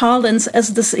common parlance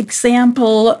as this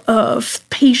example of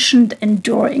patient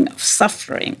enduring of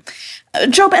suffering.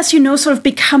 Job, as you know, sort of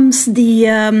becomes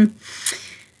the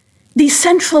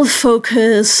central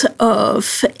focus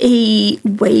of a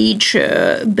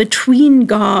wager between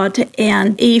God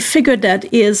and a figure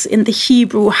that is in the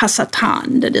Hebrew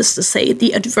Hasatan, that is to say,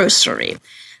 the adversary.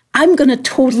 I'm going to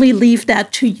totally leave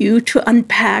that to you to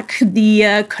unpack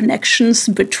the connections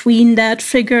between that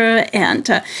figure and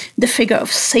the figure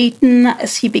of Satan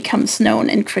as he becomes known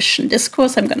in Christian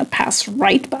discourse. I'm going to pass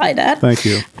right by that. Thank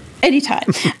you.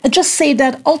 Anytime. Just say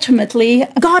that ultimately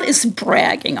God is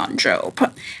bragging on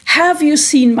Job. Have you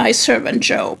seen my servant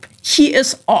Job? He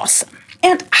is awesome.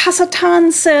 And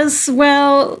Hasatan says,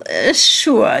 well,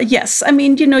 sure, yes. I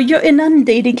mean, you're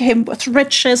inundating him with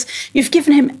riches. You've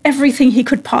given him everything he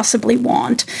could possibly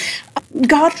want.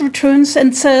 God returns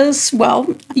and says,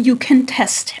 well, you can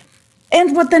test him.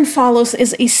 And what then follows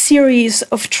is a series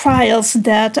of trials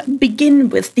that begin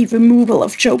with the removal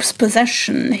of Job's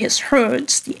possession, his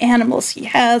herds, the animals he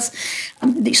has,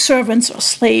 the servants or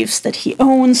slaves that he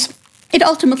owns. It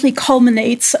ultimately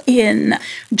culminates in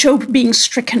Job being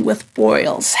stricken with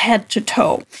boils head to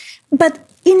toe. But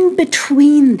in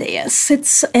between there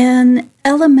sits an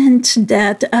element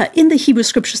that in the Hebrew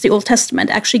Scriptures, the Old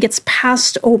Testament, actually gets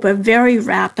passed over very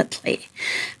rapidly,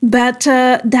 but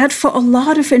that for a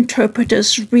lot of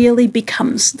interpreters really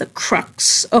becomes the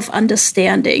crux of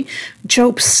understanding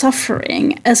Job's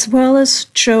suffering, as well as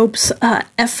Job's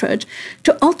effort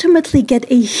to ultimately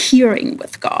get a hearing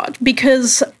with God.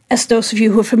 Because, as those of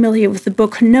you who are familiar with the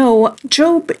book know,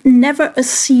 Job never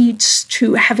accedes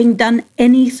to having done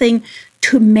anything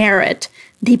to merit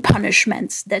the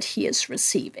punishments that he is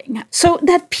receiving. So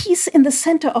that piece in the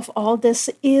center of all this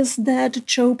is that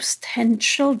Job's 10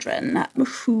 children,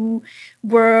 who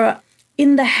were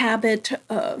in the habit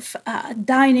of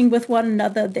dining with one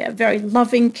another, they're very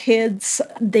loving kids,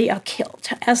 they are killed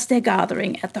as they're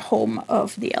gathering at the home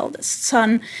of the eldest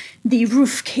son. The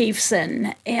roof caves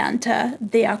in and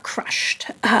they are crushed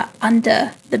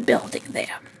under the building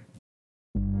there.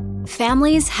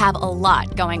 Families have a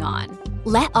lot going on.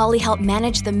 Let Ollie help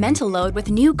manage the mental load with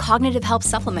new cognitive help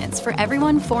supplements for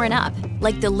everyone 4 and up,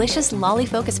 like delicious Lolly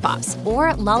Focus Pops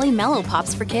or Lolly Mellow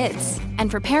Pops for kids.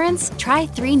 And for parents, try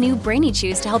 3 new Brainy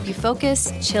Chews to help you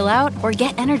focus, chill out, or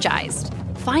get energized.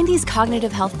 Find these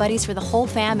cognitive health buddies for the whole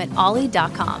fam at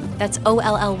ollie.com. That's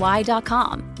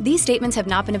OLLY.com. These statements have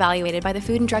not been evaluated by the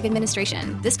Food and Drug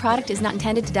Administration. This product is not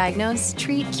intended to diagnose,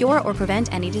 treat, cure, or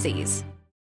prevent any disease.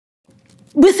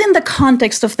 Within the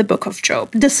context of the book of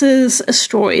Job, this is a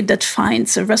story that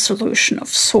finds a resolution of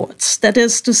sorts. That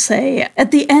is to say,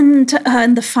 at the end,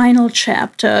 in the final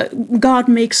chapter, God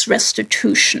makes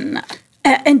restitution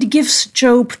and gives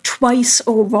Job twice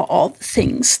over all the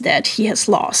things that he has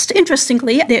lost.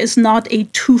 Interestingly, there is not a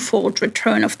twofold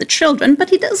return of the children, but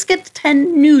he does get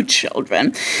 10 new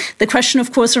children. The question,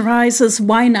 of course, arises,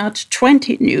 why not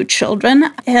 20 new children?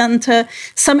 And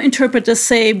some interpreters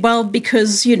say, well,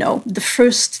 because, the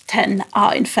first 10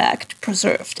 are, in fact,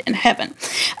 preserved in heaven.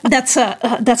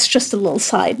 That's just a little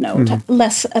side note,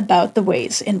 less about the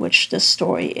ways in which this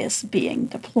story is being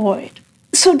deployed.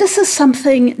 So this is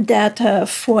something that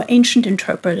for ancient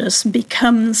interpreters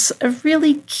becomes a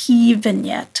really key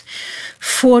vignette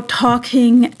for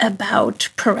talking about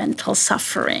parental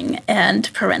suffering and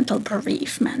parental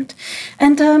bereavement.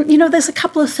 And, there's a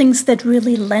couple of things that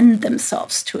really lend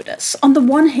themselves to this. On the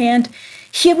one hand,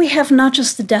 here we have not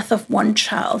just the death of one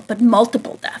child, but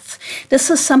multiple deaths. This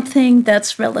is something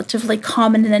that's relatively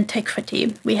common in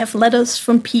antiquity. We have letters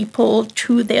from people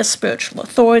to their spiritual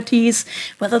authorities,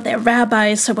 whether they're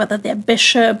rabbis or whether they're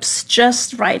bishops,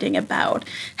 just writing about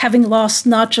having lost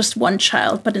not just one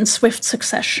child, but in swift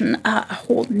succession, a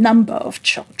whole number of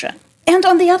children. And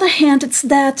on the other hand, it's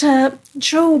that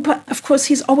Job, of course,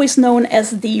 he's always known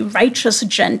as the righteous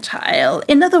Gentile.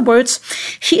 In other words,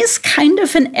 he is kind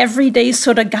of an everyday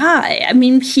sort of guy. I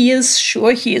mean, he is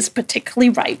particularly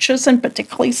righteous and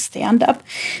particularly stand-up,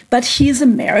 but he is a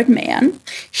married man.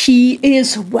 He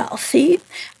is wealthy.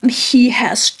 He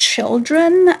has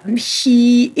children.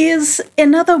 He is,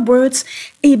 in other words,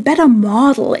 a better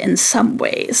model in some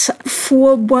ways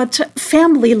for what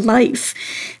family life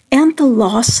and the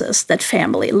losses that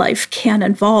family life can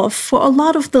involve for a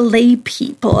lot of the lay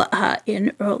people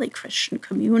in early Christian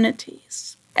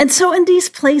communities. And so in these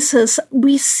places,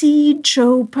 we see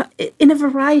Job in a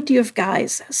variety of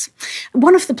guises.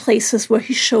 One of the places where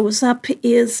he shows up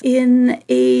is in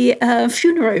a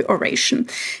funerary oration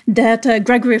that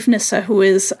Gregory of Nyssa, who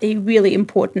is a really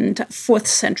important 4th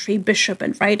century bishop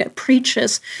and writer,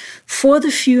 preaches for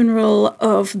the funeral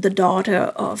of the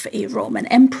daughter of a Roman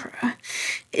emperor.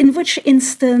 In which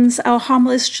instance, our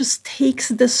homilist just takes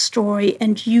this story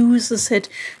and uses it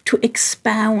to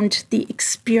expound the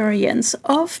experience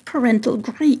of parental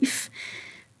grief,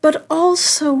 but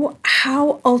also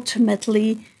how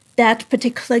ultimately that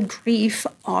particular grief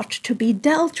ought to be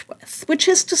dealt with, which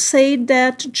is to say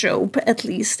that Job, at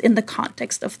least in the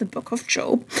context of the book of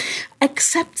Job,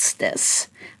 accepts this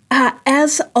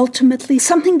as ultimately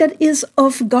something that is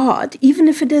of God, even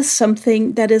if it is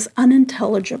something that is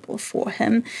unintelligible for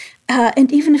him,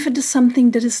 and even if it is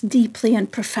something that is deeply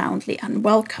and profoundly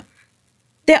unwelcome.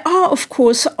 There are, of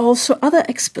course, also other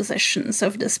expositions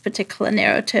of this particular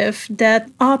narrative that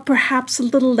are perhaps a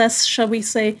little less, shall we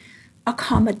say,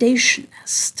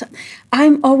 accommodationist.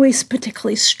 I'm always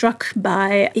particularly struck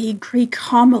by a Greek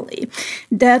homily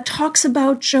that talks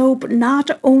about Job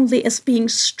not only as being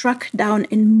struck down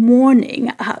in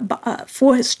mourning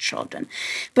for his children,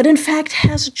 but in fact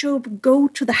has Job go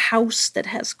to the house that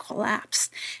has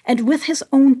collapsed and with his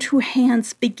own 2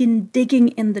 hands begin digging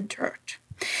in the dirt.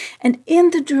 And in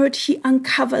the dirt, he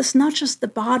uncovers not just the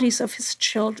bodies of his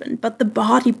children, but the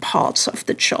body parts of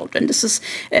the children. This is,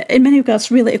 in many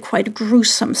regards, really a quite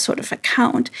gruesome sort of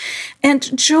account.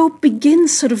 And Job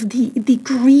begins sort of the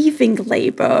grieving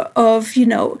labor of,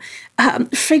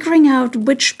 figuring out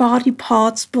which body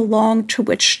parts belong to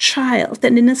which child,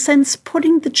 and in a sense,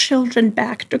 putting the children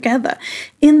back together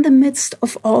in the midst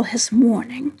of all his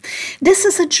mourning. This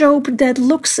is a Job that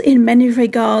looks, in many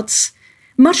regards,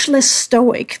 much less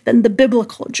stoic than the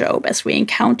biblical Job as we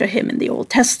encounter him in the Old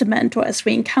Testament or as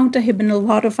we encounter him in a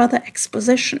lot of other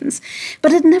expositions.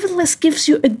 But it nevertheless gives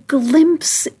you a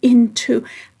glimpse into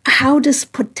how this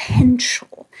potential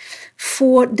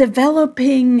for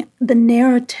developing the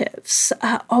narratives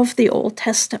of the Old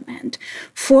Testament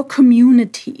for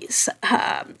communities,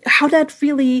 how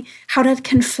that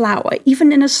can flower,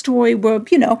 even in a story where,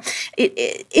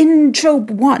 in Job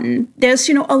 1, there's,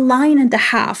 a line and a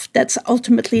half that's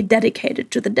ultimately dedicated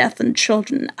to the death and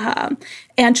children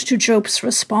and to Job's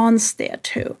response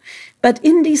thereto. But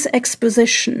in these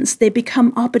expositions, they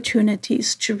become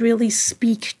opportunities to really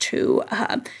speak to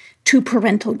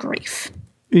parental grief.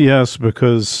 Yes,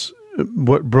 because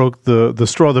what broke the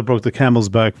straw that broke the camel's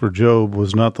back for Job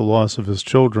was not the loss of his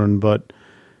children, but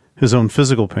his own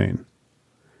physical pain.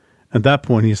 At that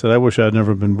point, he said, I wish I had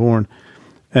never been born.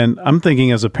 And I'm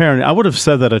thinking as a parent, I would have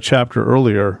said that a chapter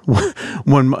earlier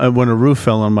when a roof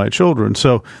fell on my children.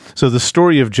 So the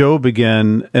story of Job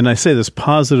again, and I say this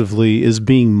positively, is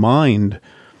being mined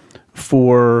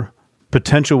for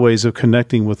potential ways of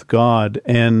connecting with God.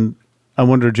 And I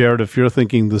wonder, Jared, if you're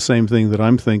thinking the same thing that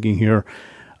I'm thinking here.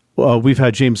 We've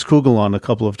had James Kugel on a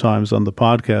couple of times on the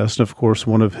podcast. Of course,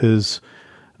 one of his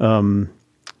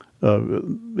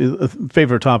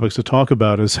favorite topics to talk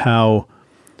about is how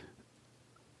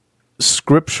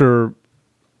Scripture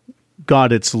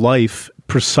got its life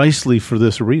precisely for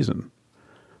this reason,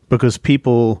 because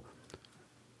people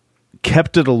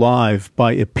kept it alive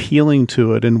by appealing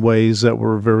to it in ways that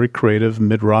were very creative.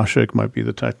 Midrashic might be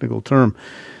the technical term.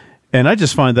 And I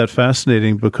just find that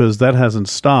fascinating because that hasn't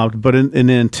stopped. But in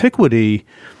antiquity,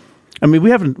 I mean,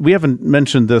 we haven't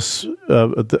mentioned this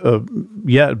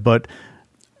yet, but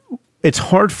it's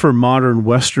hard for modern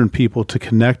Western people to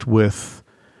connect with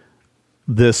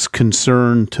this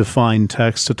concern to find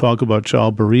text to talk about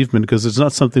child bereavement because it's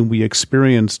not something we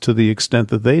experience to the extent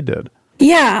that they did.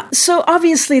 Yeah, so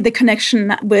obviously the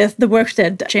connection with the work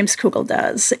that James Kugel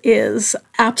does is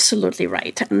absolutely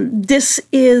right. And this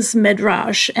is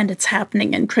Midrash, and it's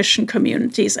happening in Christian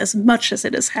communities as much as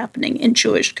it is happening in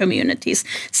Jewish communities,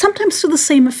 sometimes to the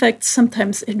same effect,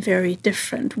 sometimes in very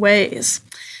different ways.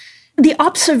 The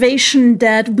observation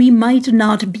that we might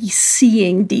not be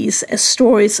seeing these as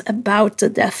stories about the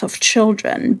death of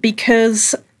children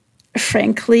because,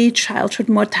 frankly, childhood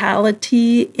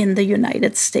mortality in the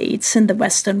United States, in the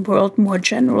Western world more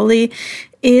generally,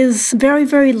 is very,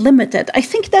 very limited. I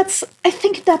think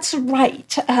that's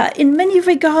right. In many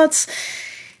regards,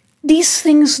 these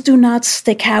things do not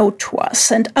stick out to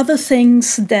us, and other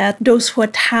things that those who are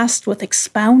tasked with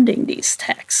expounding these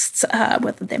texts,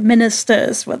 whether they're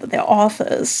ministers, whether they're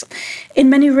authors, in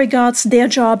many regards, their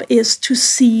job is to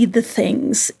see the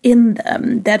things in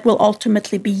them that will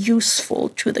ultimately be useful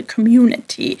to the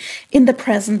community in the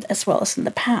present as well as in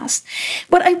the past.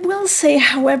 What I will say,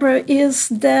 however, is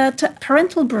that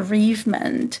parental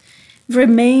bereavement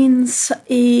remains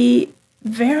a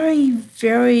very,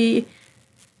 very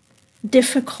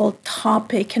difficult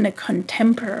topic in a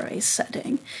contemporary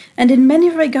setting, and in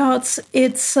many regards,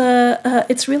 it's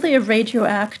really a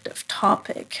radioactive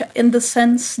topic in the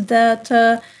sense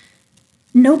that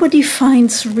nobody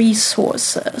finds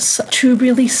resources to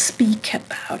really speak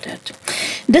about it.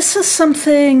 This is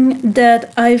something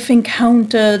that I've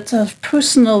encountered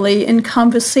personally in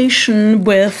conversation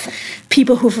with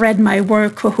people who've read my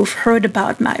work or who've heard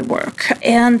about my work.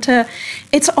 And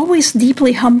it's always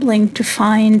deeply humbling to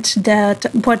find that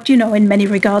what, in many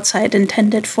regards I had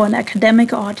intended for an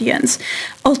academic audience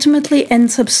ultimately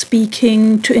ends up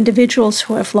speaking to individuals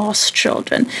who have lost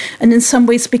children, and in some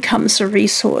ways becomes a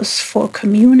resource for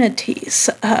communities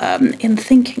in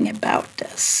thinking about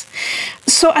this.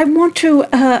 So I want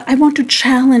to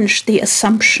challenge the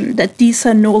assumption that these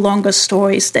are no longer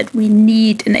stories that we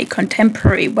need in a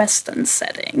contemporary Western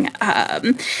setting,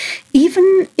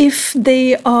 even if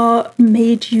they are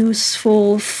made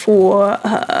useful for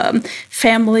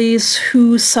families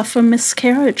who suffer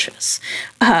miscarriages,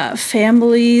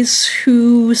 families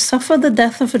who suffer the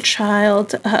death of a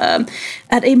child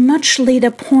at a much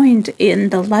later point in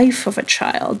the life of a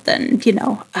child than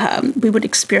we would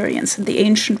experience in the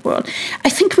ancient world. I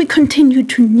think we continue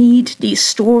to need these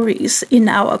stories in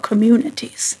our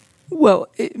communities. Well,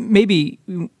 maybe,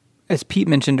 as Pete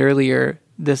mentioned earlier,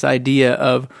 this idea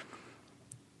of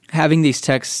having these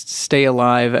texts stay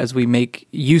alive as we make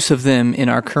use of them in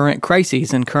our current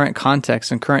crises and current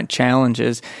contexts and current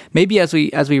challenges. Maybe as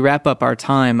we wrap up our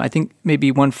time, I think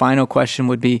maybe one final question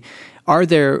would be, are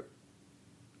there,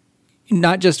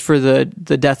 not just for the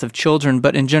death of children,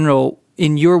 but in general,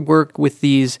 in your work with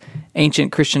these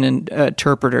ancient Christian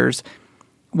interpreters,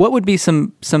 what would be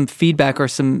some feedback or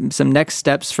some next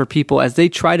steps for people as they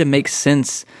try to make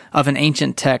sense of an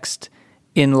ancient text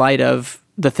in light of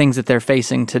the things that they're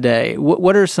facing today?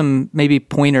 What are some maybe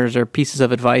pointers or pieces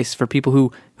of advice for people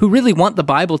who really want the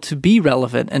Bible to be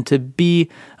relevant and to be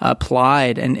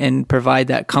applied and provide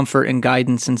that comfort and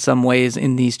guidance in some ways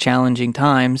in these challenging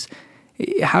times?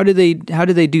 How do they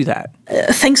do that?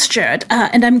 Thanks, Jared.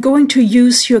 And I'm going to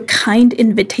use your kind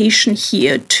invitation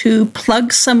here to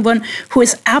plug someone who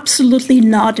is absolutely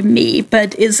not me,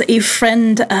 but is a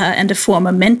friend and a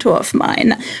former mentor of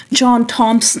mine, John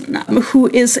Thompson, who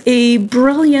is a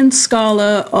brilliant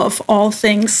scholar of all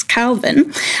things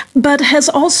Calvin, but has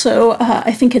also,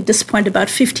 I think at this point about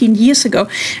 15 years ago,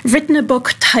 written a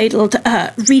book titled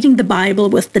Reading the Bible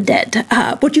with the Dead,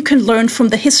 what you can learn from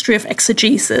the history of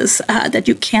exegesis that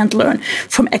you can't learn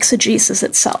from exegesis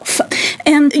itself.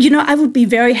 And, I would be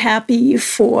very happy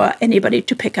for anybody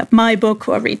to pick up my book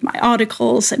or read my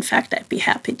articles. In fact, I'd be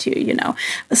happy to,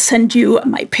 send you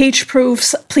my page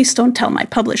proofs. Please don't tell my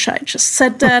publisher I just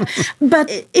said that.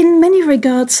 But in many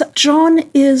regards, John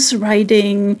is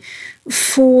writing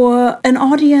for an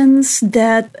audience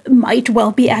that might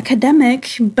well be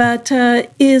academic, but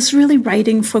is really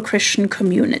writing for Christian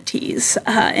communities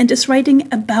and is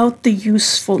writing about the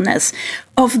usefulness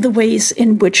of the ways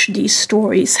in which these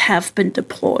stories have been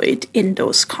deployed in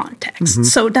those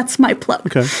contexts. So that's my plug.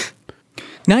 Okay.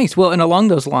 Nice. Well, and along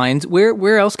those lines,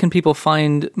 where else can people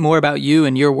find more about you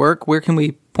and your work? Where can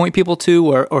we point people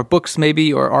to, or books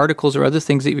maybe, or articles or other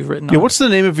things that you've written on? What's the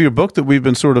name of your book that we've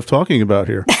been sort of talking about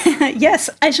here? Yes,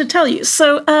 I should tell you.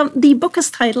 So the book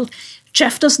is titled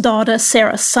Jephthah's Daughter,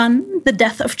 Sarah's Son, The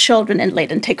Death of Children in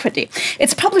Late Antiquity.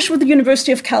 It's published with the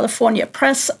University of California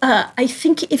Press. I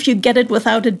think if you get it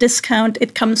without a discount,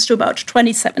 it comes to about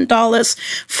 $27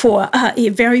 for a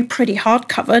very pretty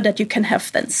hardcover that you can have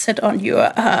then sit on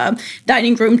your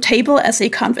dining room table as a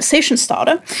conversation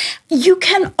starter. You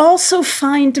can also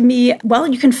find me,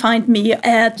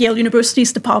 at Yale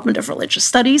University's Department of Religious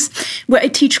Studies, where I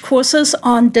teach courses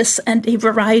on this and a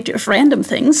variety of random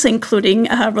things, including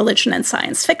religion and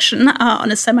science fiction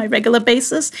on a semi-regular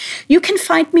basis. You can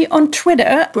find me on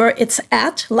Twitter, where it's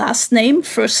at last name,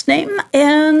 first name,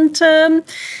 and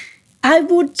I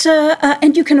would,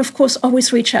 and you can, of course,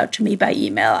 always reach out to me by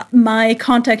email. My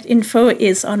contact info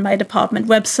is on my department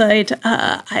website.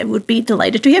 I would be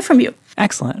delighted to hear from you.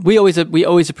 Excellent. We always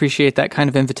appreciate that kind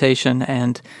of invitation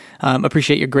and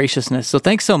appreciate your graciousness. So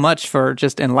thanks so much for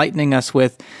just enlightening us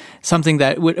with something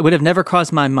that would have never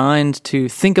crossed my mind to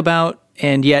think about.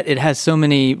 And yet it has so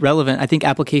many relevant, I think,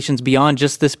 applications beyond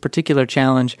just this particular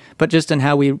challenge, but just in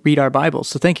how we read our Bibles.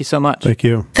 So thank you so much. Thank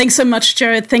you. Thanks so much,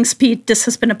 Jared. Thanks, Pete. This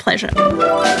has been a pleasure.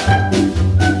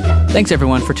 Thanks,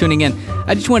 everyone, for tuning in.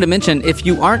 I just wanted to mention, if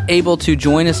you aren't able to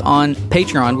join us on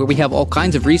Patreon, where we have all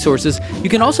kinds of resources, you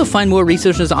can also find more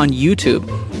resources on YouTube.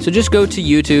 So just go to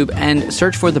YouTube and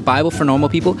search for The Bible for Normal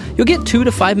People. You'll get 2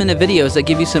 to 5 minute videos that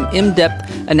give you some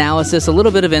in-depth analysis, a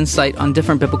little bit of insight on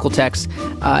different biblical texts,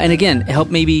 and again, help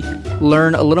maybe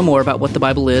learn a little more about what the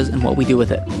Bible is and what we do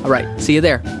with it. All right, see you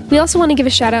there. We also want to give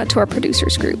a shout out to our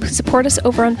producers group who support us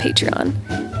over on Patreon.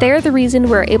 They are the reason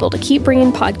we're able to keep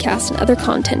bringing podcasts and other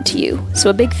content to you. So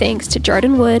a big thanks to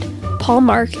Jordan Wood, Paul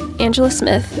Mark, Angela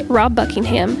Smith, Rob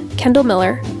Buckingham, Kendall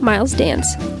Miller, Miles Dance,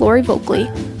 Lori Volkley,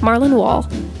 Marlon Wall,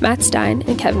 Matt Stein,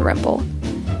 and Kevin Rempel.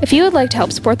 If you would like to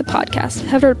help support the podcast,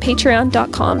 head over to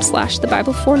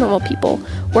patreon.com/thebiblefornormalpeople,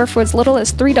 where for as little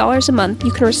as $3 a month,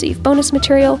 you can receive bonus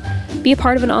material, be a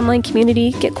part of an online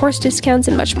community, get course discounts,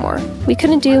 and much more. We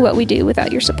couldn't do what we do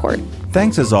without your support.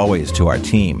 Thanks as always to our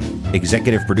team.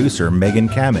 Executive producer Megan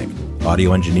Kamick,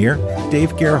 audio engineer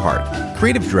Dave Gerhardt,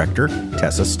 creative director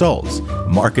Tessa Stoltz,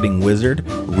 marketing wizard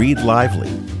Reed Lively,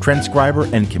 transcriber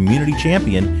and community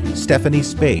champion Stephanie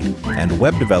Spade, and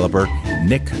web developer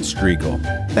Nick Striegel.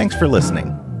 Thanks for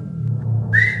listening.